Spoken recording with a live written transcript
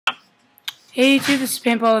Hey YouTube, this is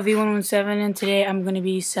Paintball V117, and today I'm going to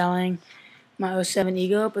be selling my '07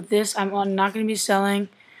 Ego, but this I'm not going to be selling.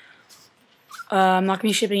 I'm not going to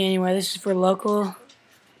be shipping anywhere. This is for local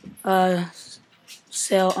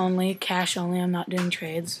sale only, cash only. I'm not doing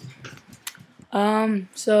trades. So I'm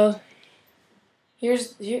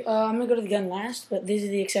going to go to the gun last, but these are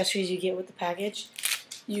the accessories you get with the package.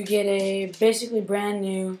 You get a basically brand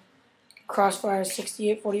new Crossfire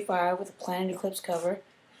 6845 with a planted eclipse cover.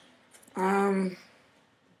 I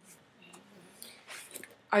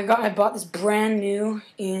bought this brand new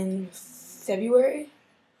in February,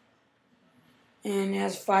 and it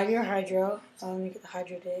has 5-year hydro. Let me get the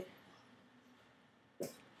hydro date.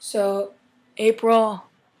 So April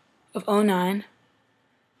of '09.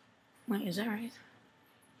 Wait, is that right?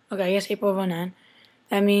 Okay, I guess April of '09.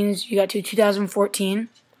 That means you got to 2014.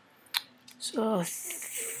 So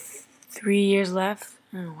 3 years left.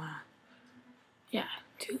 Oh wow. Yeah,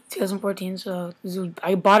 2014. So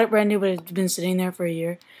I bought it brand new, but it's been sitting there for a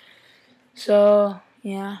year. So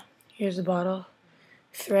yeah, here's the bottle.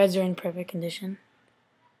 Threads are in perfect condition.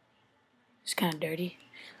 It's kind of dirty.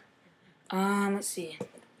 Let's see.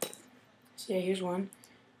 So yeah, here's one.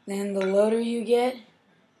 Then the loader you get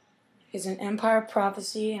is an Empire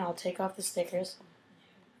Prophecy, and I'll take off the stickers.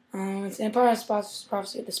 It's Empire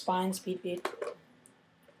Prophecy with the spine speed bead,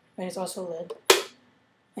 and it's also lid.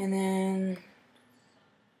 And then,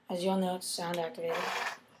 as you all know, it's sound activated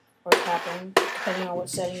or tapping, depending on what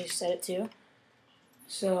setting you set it to.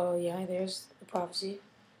 So yeah, there's the Prophecy.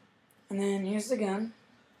 And then here's the gun.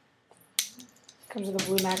 Comes with a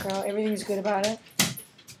blue macro. Everything's good about it.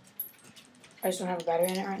 I just don't have a battery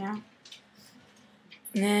in it right now.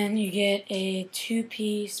 And then you get a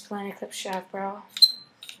 2-piece planted eclipse shaft barrel.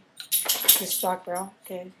 The stock barrel.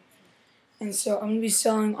 Okay. And so I'm gonna be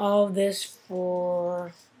selling all of this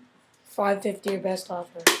for $5.50 or best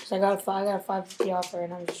offer. So I got a $5.50 offer,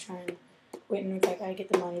 and I'm just trying to wait and I gotta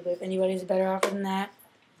get the money. But if anybody has a better offer than that,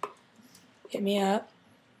 hit me up.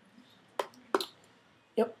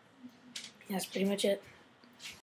 Yep. That's pretty much it.